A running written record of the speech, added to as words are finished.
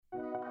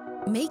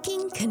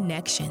Making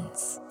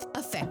connections,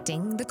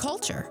 affecting the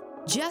culture,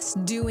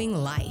 just doing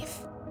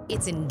life.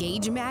 It's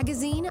Engage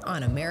Magazine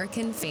on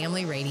American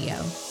Family Radio.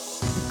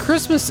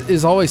 Christmas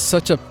is always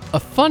such a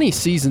funny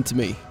season to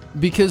me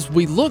because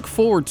we look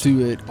forward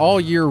to it all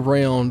year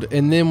round,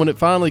 and then when it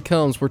finally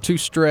comes, we're too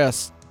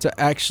stressed to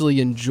actually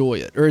enjoy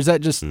it. Or is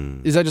that just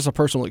a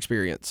personal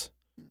experience?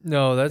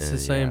 No, that's the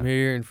same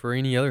here and for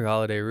any other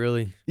holiday,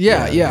 really.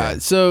 Yeah.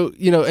 So,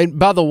 and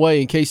by the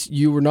way, in case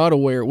you were not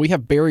aware, we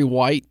have Barry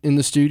White in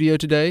the studio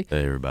today.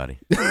 Hey, everybody.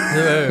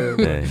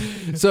 Hey.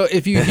 So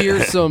if you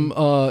hear some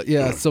of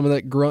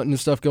that grunting and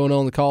stuff going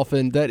on in the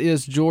coffin, that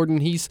is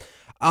Jordan.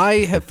 I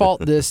have fought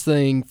this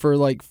thing for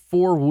like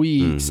 4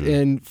 weeks,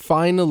 and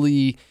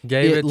finally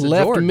it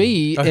left Jordan.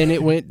 Me, and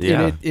it went.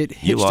 Yeah. And it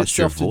hitched you lost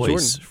itself your to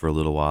voice Jordan. for a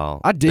little while.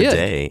 I did. A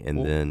day,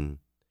 and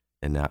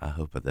now I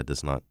hope that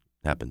does not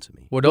happen to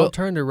me. Well, don't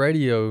turn the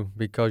radio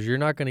because you're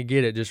not going to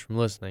get it just from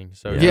listening.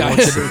 So Yeah.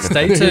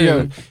 stay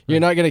tuned. You're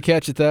not going to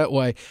catch it that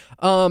way.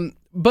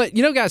 But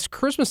guys,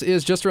 Christmas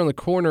is just around the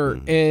corner,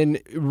 and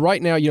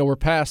right now, we're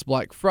past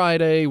Black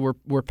Friday.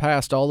 We're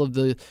past all of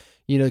the,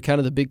 kind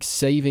of the big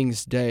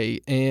savings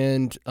day,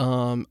 and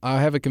I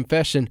have a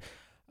confession: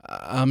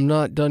 I'm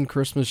not done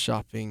Christmas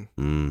shopping.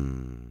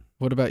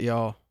 What about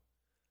y'all?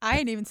 I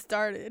ain't even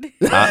started.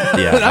 See,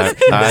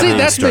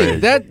 that's me.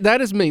 That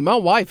is me. My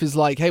wife is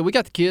like, "Hey, we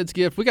got the kids'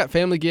 gift. We got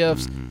family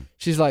gifts."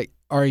 She's like,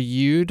 "Are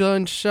you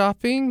done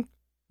shopping?"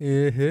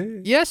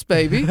 Yes,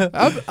 baby.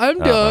 I'm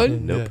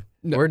done. Nope.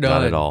 No, We're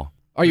done. Not at all.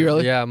 Are you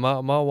really? Yeah, my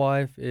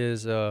wife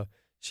is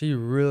she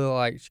really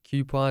likes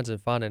coupons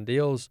and finding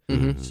deals.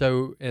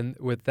 So, and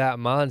with that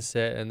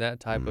mindset and that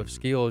type of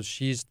skills,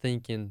 she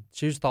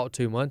was thought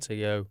 2 months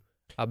ago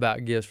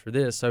about gifts for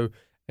this. So,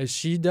 as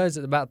she does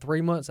it about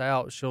 3 months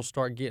out, she'll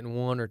start getting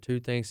 1 or 2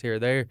 things here or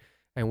there.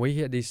 And we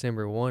hit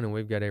December 1 and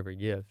we've got every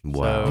gift.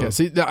 Wow. Yeah,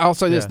 see, I'll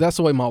say this. That's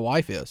the way my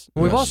wife is.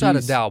 We've also had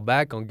to dial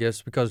back on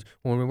gifts because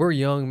when we were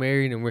young,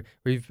 married, and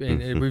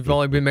we've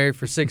only been married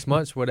for 6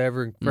 months,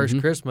 whatever, first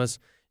Christmas,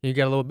 you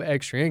got a little bit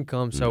extra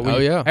income. So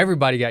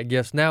everybody got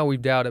gifts. Now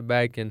we've dialed it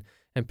back and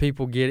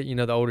people get it,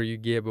 the older you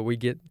get. But we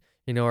get,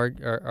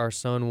 our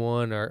son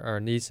one, our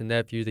niece and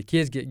nephew. The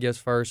kids get gifts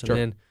first and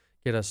then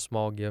get a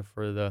small gift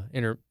for the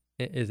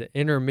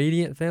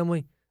intermediate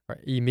family?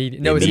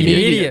 Immediate. No, it's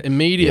immediate.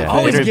 Immediate. Yeah,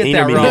 Always get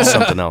that wrong.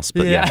 something else,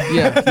 but yeah.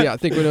 Yeah. I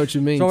think we know what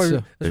you mean.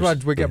 So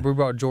that's why we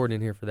brought Jordan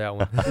in here for that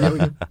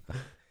one.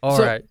 All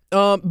right.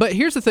 But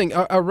here's the thing.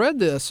 I read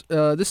this.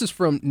 This is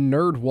from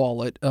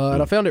NerdWallet,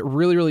 and I found it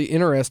really, really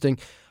interesting.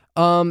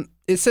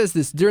 It says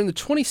this: during the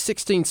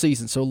 2016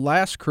 season, so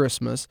last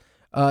Christmas,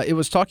 it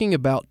was talking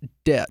about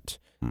debt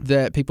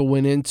that people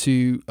went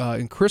into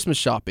in Christmas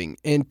shopping,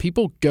 and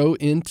people go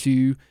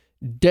into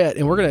debt,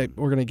 and we're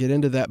gonna get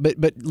into that.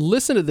 But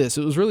listen to this.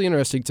 It was really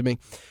interesting to me.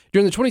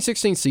 During the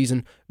 2016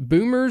 season,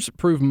 boomers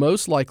proved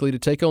most likely to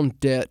take on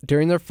debt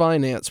during their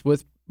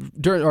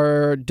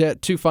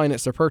debt to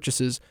finance their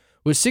purchases,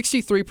 with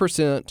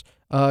 63%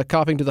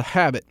 copying to the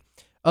habit.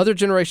 Other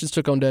generations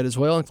took on debt as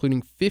well,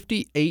 including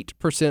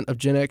 58% of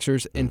Gen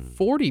Xers and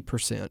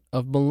 40%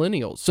 of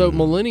millennials. So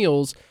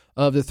millennials,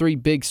 of the 3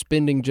 big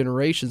spending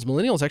generations,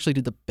 millennials actually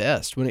did the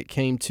best when it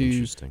came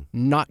to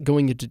not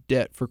going into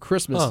debt for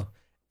Christmas. Huh.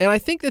 And I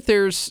think that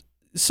there's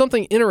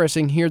something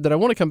interesting here that I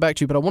want to come back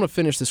to, but I want to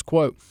finish this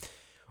quote.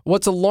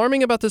 What's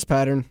alarming about this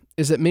pattern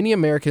is that many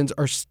Americans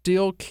are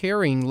still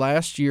carrying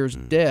last year's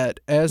debt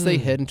as they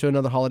head into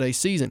another holiday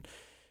season.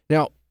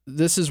 Now,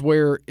 this is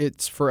where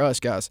it's for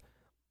us, guys.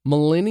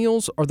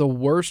 Millennials are the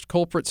worst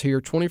culprits here.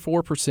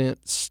 24%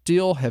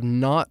 still have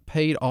not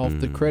paid off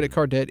the credit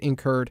card debt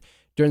incurred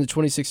during the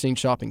 2016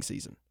 shopping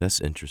season. That's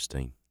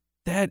interesting.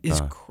 That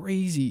is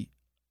crazy.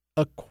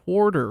 A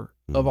quarter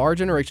of our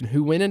generation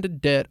who went into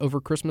debt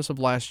over Christmas of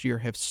last year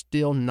have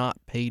still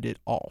not paid it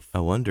off. I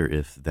wonder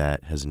if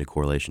that has any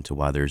correlation to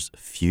why there's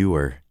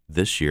fewer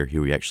this year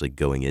who are actually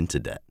going into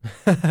debt.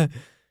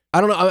 I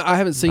don't know. I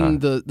haven't seen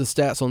the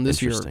stats on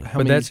this year. How but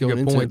many that's a going good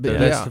into point. it, but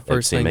That's the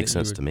first thing. Makes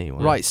sense to me. Wow.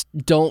 Right.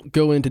 Don't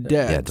go into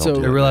debt. Yeah, don't so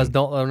do I it. realize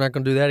I'm not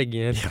going to do that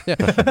again. Yeah.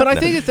 But I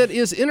think that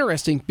is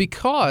interesting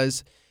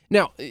because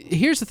now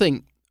here's the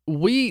thing.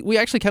 We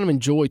actually kind of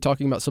enjoy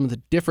talking about some of the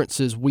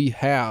differences we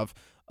have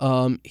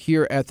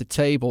here at the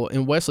table.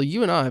 And Wesley,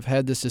 you and I have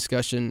had this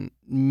discussion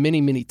many,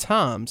 many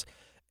times.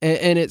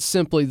 And it's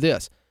simply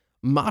this.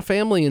 My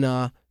family and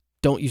I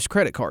don't use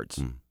credit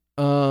cards.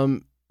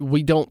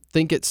 We don't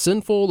think it's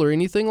sinful or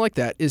anything like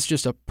that. It's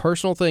just a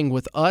personal thing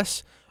with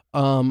us.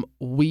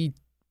 We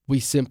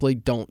simply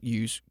don't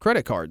use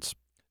credit cards.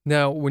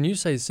 Now, when you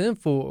say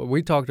sinful,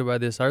 we talked about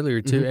this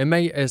earlier too.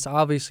 It's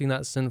obviously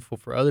not sinful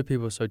for other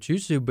people so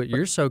choose to, but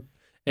you're so.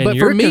 And but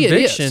your for me,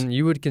 conviction,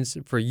 you would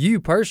for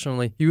you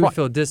personally, you would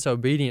feel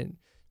disobedient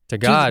to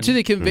God. To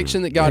the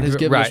conviction that God has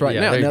given us right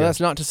now. Now, go. that's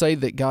not to say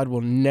that God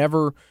will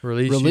never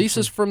release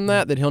us from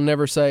that, that he'll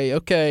never say,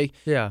 okay,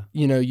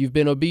 you've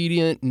been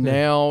obedient,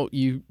 now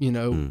you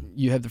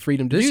have the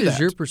freedom to do that. This is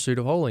your pursuit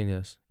of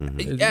holiness.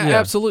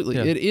 Absolutely.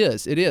 Yeah. It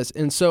is.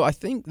 And so I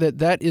think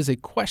that is a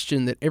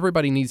question that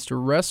everybody needs to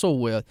wrestle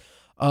with.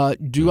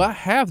 Do I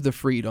have the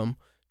freedom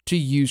to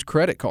use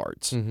credit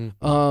cards?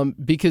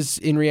 Because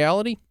in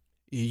reality,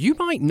 you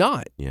might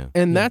not,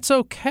 and that's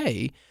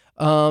okay.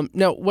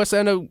 Now, Wes,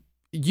 I know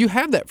you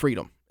have that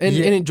freedom and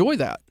enjoy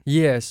that.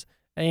 Yes.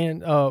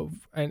 And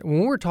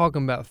when we're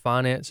talking about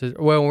finances,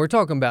 when we're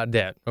talking about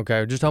debt, okay,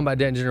 we're just talking about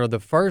debt in general, the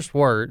first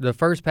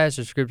passage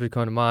of scripture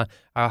come to mind,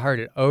 I heard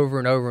it over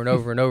and over and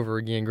over and over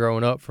again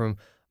growing up from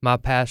my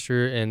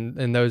pastor and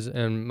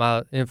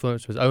my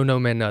influence was, "Oh, no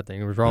man, nothing."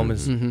 It was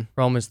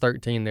Romans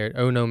 13 there,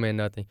 "Oh, no man,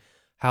 nothing."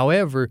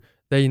 However,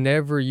 they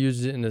never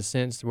used it in the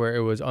sense where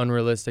it was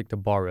unrealistic to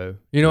borrow.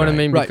 You know what I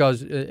mean? Right.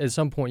 Because at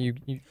some point you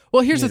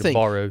here's the thing.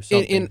 Borrow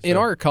something. In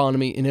our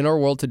economy and in our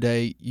world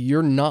today,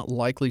 you're not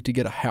likely to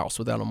get a house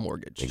without a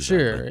mortgage. Exactly.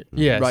 Sure.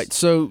 Yes. Right.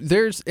 So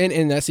there's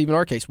and that's even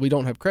our case. We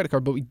don't have a credit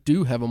card, but we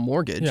do have a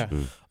mortgage. Yeah.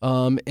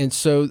 And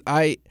so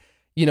my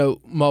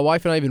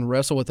wife and I even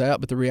wrestle with that,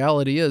 but the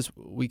reality is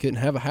we couldn't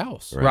have a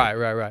house.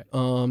 Right.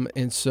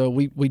 And so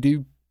we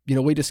do.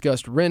 We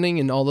discussed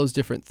renting and all those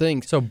different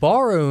things. So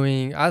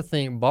borrowing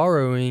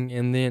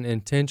and then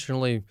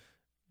intentionally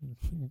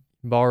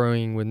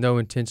borrowing with no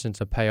intention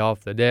to pay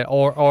off the debt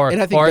or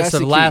it's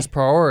the last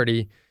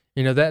priority,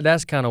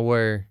 that's kind of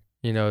where,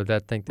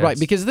 that think that's right.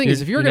 Because the thing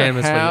is, if you're going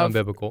to have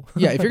unbiblical.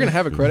 if you're going to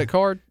have a credit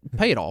card,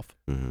 pay it off.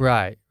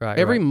 Right.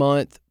 Every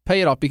month,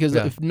 pay it off because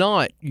if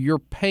not, you're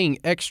paying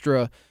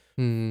extra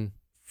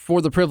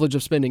for the privilege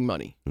of spending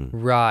money.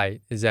 Right.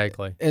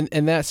 Exactly.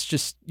 And that's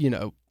just,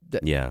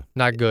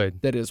 not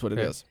good. That is what it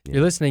is. Yeah.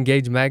 You're listening to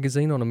Engage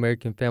Magazine on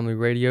American Family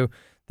Radio.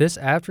 This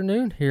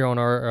afternoon here on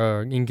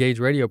our Engage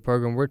Radio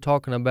program, we're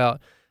talking about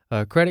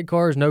credit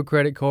cards, no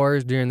credit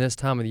cards during this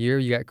time of the year.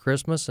 You got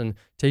Christmas, and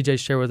TJ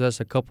shared with us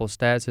a couple of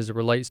stats as it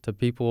relates to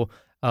people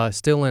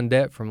still in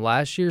debt from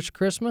last year's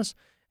Christmas.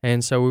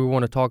 And so we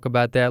want to talk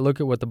about that, look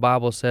at what the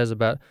Bible says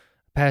about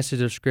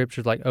passages of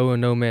scriptures like, "Oh,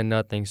 and no man,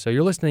 nothing." So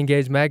you're listening to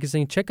Engage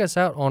Magazine. Check us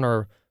out on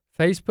our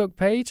Facebook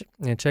page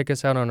and check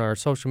us out on our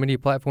social media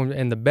platforms.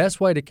 And the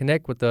best way to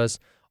connect with us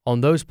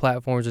on those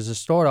platforms is to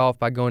start off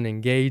by going to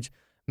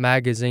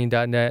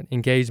engagemagazine.net,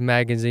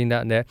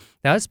 engagemagazine.net.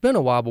 Now, it's been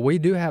a while, but we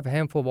do have a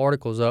handful of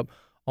articles up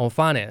on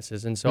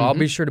finances. And so I'll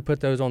be sure to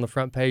put those on the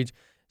front page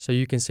so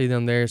you can see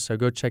them there. So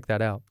go check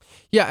that out.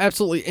 Yeah,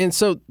 absolutely. And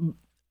so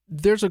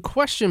there's a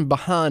question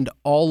behind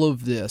all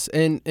of this.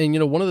 And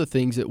one of the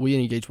things that we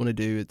at Engage want to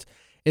do,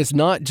 it's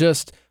not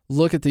just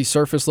look at these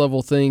surface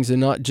level things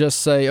and not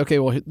just say, okay,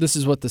 well, this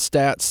is what the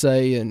stats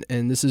say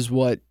and this is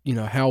what,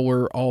 how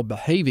we're all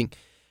behaving.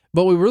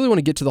 But we really want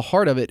to get to the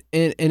heart of it.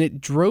 And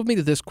it drove me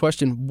to this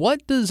question: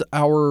 what does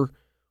our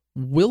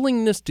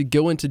willingness to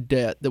go into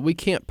debt that we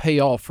can't pay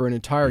off for an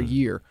entire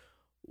year,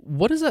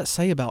 what does that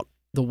say about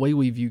the way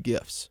we view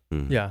gifts?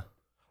 Yeah.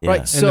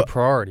 Right. And So, the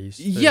priorities.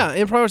 Yeah,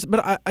 and priorities.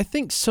 But I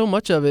think so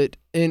much of it,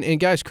 and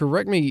guys,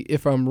 correct me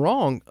if I'm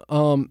wrong,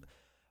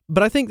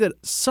 but I think that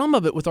some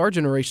of it with our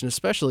generation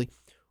especially,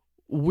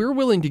 we're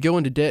willing to go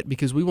into debt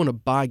because we want to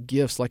buy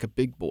gifts like a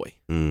big boy.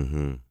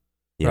 Mm-hmm.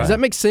 Yeah. Does that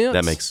make sense?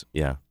 That makes,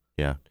 yeah.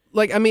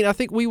 I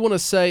think we want to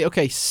say,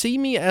 okay, see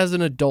me as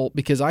an adult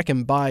because I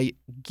can buy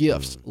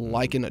gifts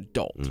like an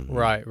adult. Mm-hmm.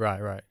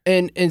 Right.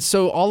 And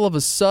so all of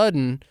a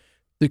sudden,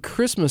 the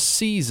Christmas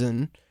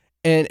season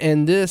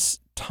and this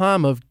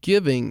time of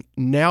giving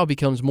now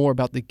becomes more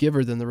about the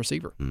giver than the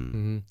receiver.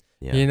 Mm-hmm.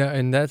 Yeah.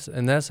 And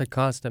that's a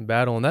constant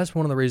battle, and that's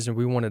one of the reasons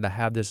we wanted to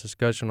have this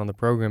discussion on the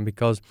program,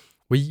 because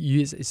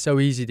it's so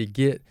easy to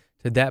get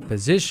to that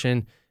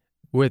position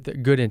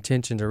with good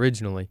intentions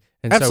originally.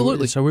 And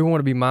absolutely. So we want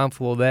to be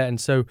mindful of that. And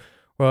so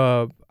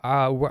I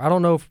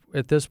don't know if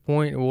at this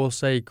point we'll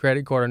say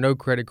credit card or no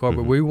credit card,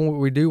 but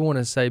we do want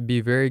to say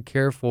be very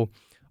careful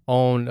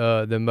on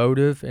the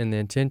motive and the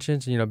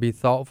intentions. Be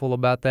thoughtful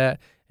about that,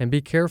 and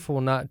be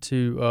careful not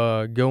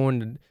to go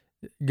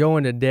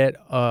into debt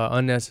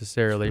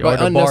unnecessarily, or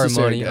to borrow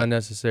money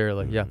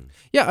unnecessarily. Yeah.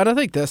 Yeah, and I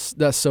think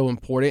that's so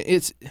important.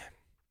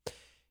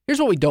 Here's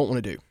what we don't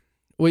want to do.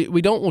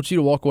 We don't want you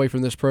to walk away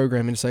from this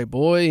program and say,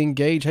 "Boy,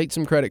 Engage hates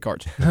some credit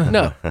cards."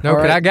 No.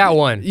 Right? I got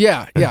one.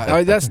 Yeah. All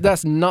right,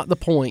 that's not the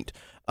point.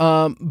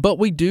 But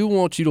we do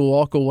want you to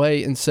walk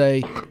away and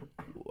say,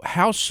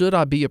 "How should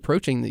I be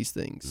approaching these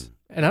things?"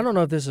 And I don't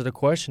know if this is a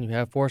question you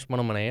have for us, but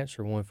I'm going to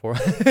answer one for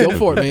us. Go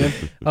for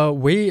it,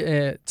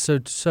 man.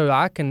 So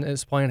I can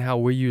explain how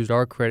we used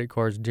our credit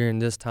cards during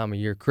this time of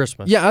year,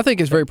 Christmas. Yeah, I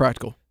think it's very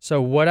practical.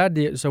 So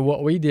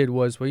what we did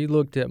was we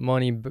looked at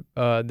money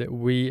that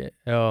we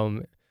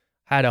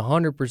had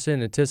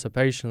 100%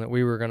 anticipation that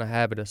we were going to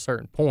have at a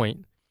certain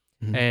point.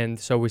 And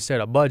so we set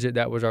a budget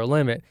that was our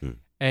limit,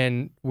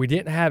 and we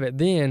didn't have it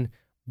then.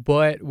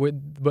 But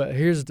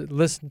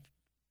let's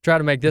try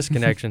to make this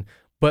connection.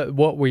 But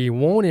what we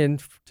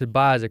wanted to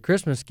buy as a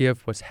Christmas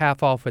gift was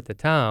half off at the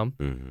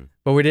time,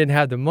 but we didn't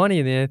have the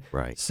money then.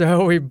 Right.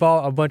 So we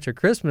bought a bunch of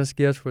Christmas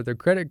gifts with a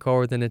credit card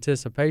with an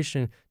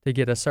anticipation to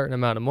get a certain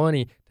amount of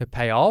money to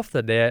pay off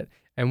the debt,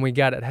 and we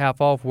got it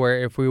half off,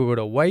 where if we would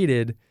have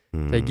waited,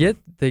 to get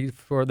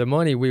for the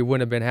money, we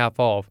wouldn't have been half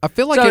off. I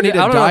feel like I need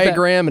a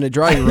diagram and a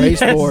dry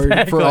erase board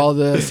for all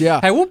this. Yeah.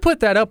 Hey, we'll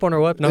put that up on our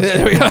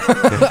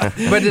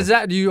website.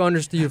 But do you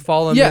understand? You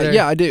fall under there?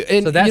 Yeah, I do.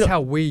 And so that's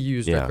how we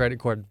use the credit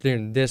card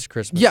during this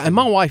Christmas season. And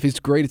my wife is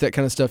great at that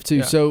kind of stuff too.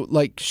 Yeah. So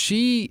like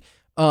she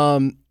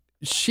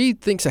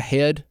thinks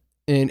ahead.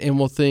 And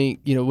will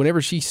think,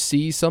 whenever she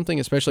sees something,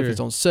 especially if it's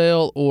on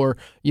sale, or,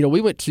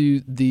 we went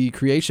to the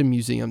Creation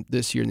Museum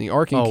this year in the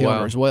Ark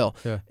Encounter as well.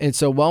 Yeah. And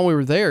so while we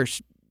were there,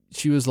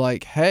 she was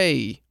like,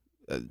 hey,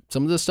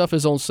 some of this stuff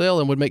is on sale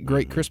and would make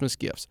great Christmas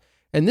gifts.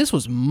 And this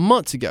was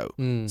months ago.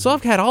 So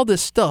I've had all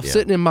this stuff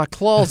sitting in my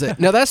closet.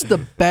 Now, that's the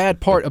bad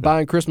part of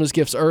buying Christmas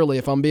gifts early,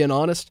 if I'm being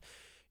honest.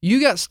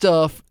 You got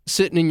stuff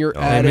sitting in your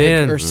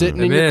attic or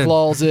sitting in your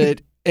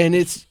closet. And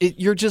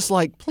you're just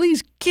like,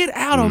 please get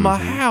out of my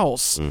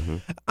house.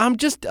 I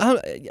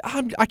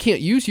can't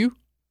use you,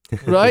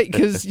 right?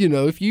 Because,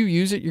 if you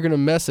use it, you're going to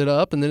mess it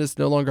up, and then it's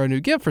no longer a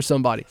new gift for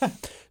somebody.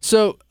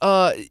 So,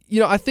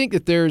 I think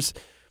that there's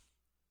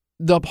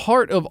the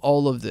part of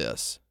all of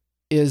this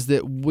is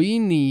that we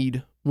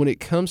need, when it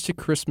comes to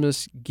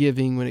Christmas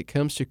giving, when it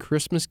comes to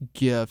Christmas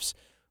gifts,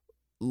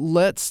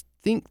 let's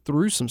think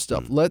through some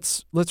stuff.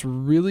 Let's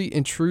really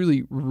and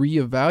truly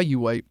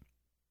reevaluate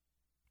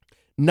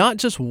not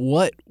just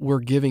what we're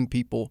giving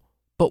people,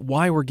 but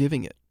why we're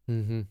giving it.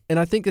 And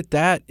I think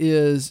that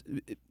is,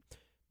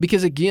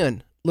 because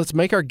again, let's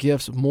make our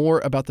gifts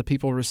more about the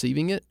people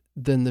receiving it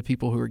than the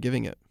people who are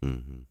giving it.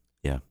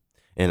 Yeah.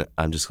 And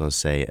I'm just going to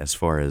say, as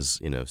far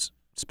as,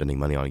 spending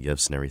money on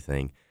gifts and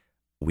everything,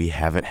 we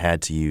haven't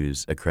had to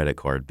use a credit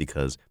card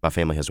because my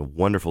family has a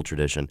wonderful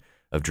tradition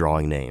of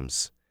drawing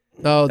names.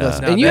 Oh,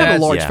 and you have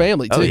a large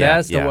family too.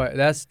 That's the way.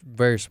 That's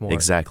very smart.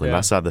 Exactly. Yeah.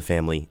 My side of the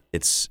family,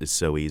 it's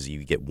so easy.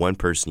 You get one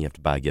person you have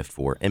to buy a gift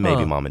for, and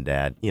maybe mom and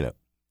dad.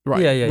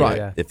 Right.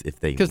 Yeah. If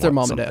they because they're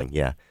mom something. and dad.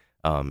 Yeah.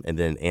 And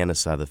then Anna's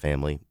side of the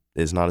family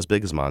is not as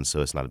big as mine,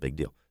 so it's not a big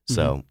deal.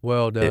 So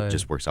well done. It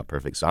just works out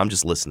perfect. So I'm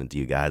just listening to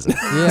you guys and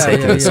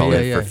taking this all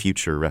in for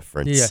future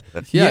reference.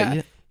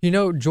 Yeah.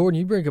 Jordan,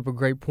 you bring up a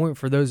great point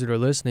for those that are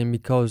listening,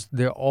 because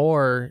there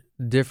are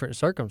different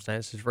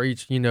circumstances for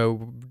each,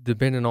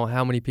 depending on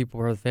how many people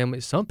are in the family.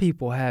 Some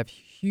people have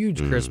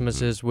huge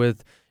Christmases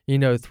with,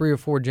 3 or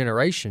 4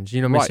 generations.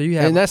 You know what I mean? So you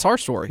have, and that's our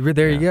story.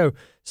 There you go.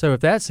 So if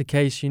that's the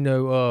case,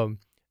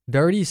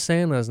 Dirty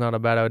Santa is not a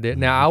bad idea.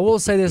 Now, I will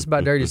say this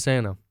about Dirty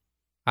Santa.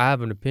 I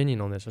have an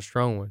opinion on this, a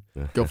strong one.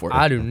 Go for it.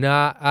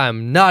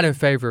 I'm not in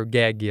favor of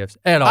gag gifts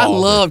at all. I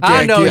love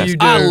gag gifts. I know you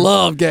do. I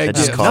love gag gifts.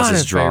 It just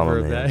causes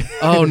drama, man.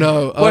 Oh,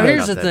 no. Well,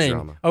 here's the thing.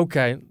 Drama.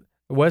 Okay,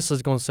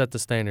 Wesley's going to set the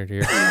standard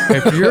here.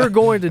 If you're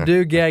going to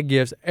do gag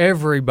gifts,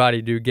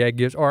 everybody do gag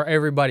gifts, or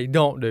everybody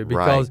don't do,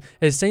 because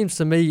it seems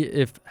to me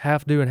if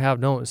half do and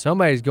half don't,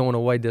 somebody's going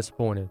away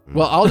disappointed.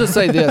 Well, I'll just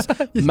say this.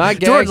 My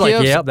gag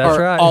gifts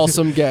are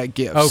awesome gag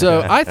gifts. Okay.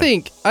 So I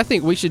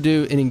think we should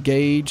do an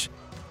Engage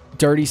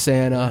Dirty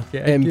Santa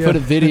and put a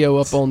video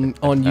up on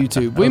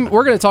YouTube.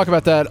 We're going to talk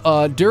about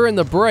that during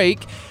the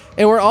break,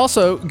 and we're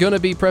also going to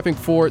be prepping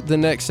for the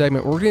next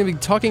segment. We're going to be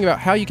talking about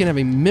how you can have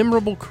a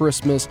memorable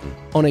Christmas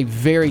on a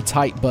very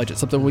tight budget,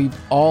 something we've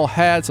all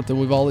had, something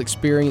we've all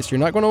experienced. You're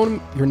not going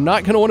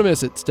to want to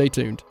miss it. Stay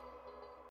tuned.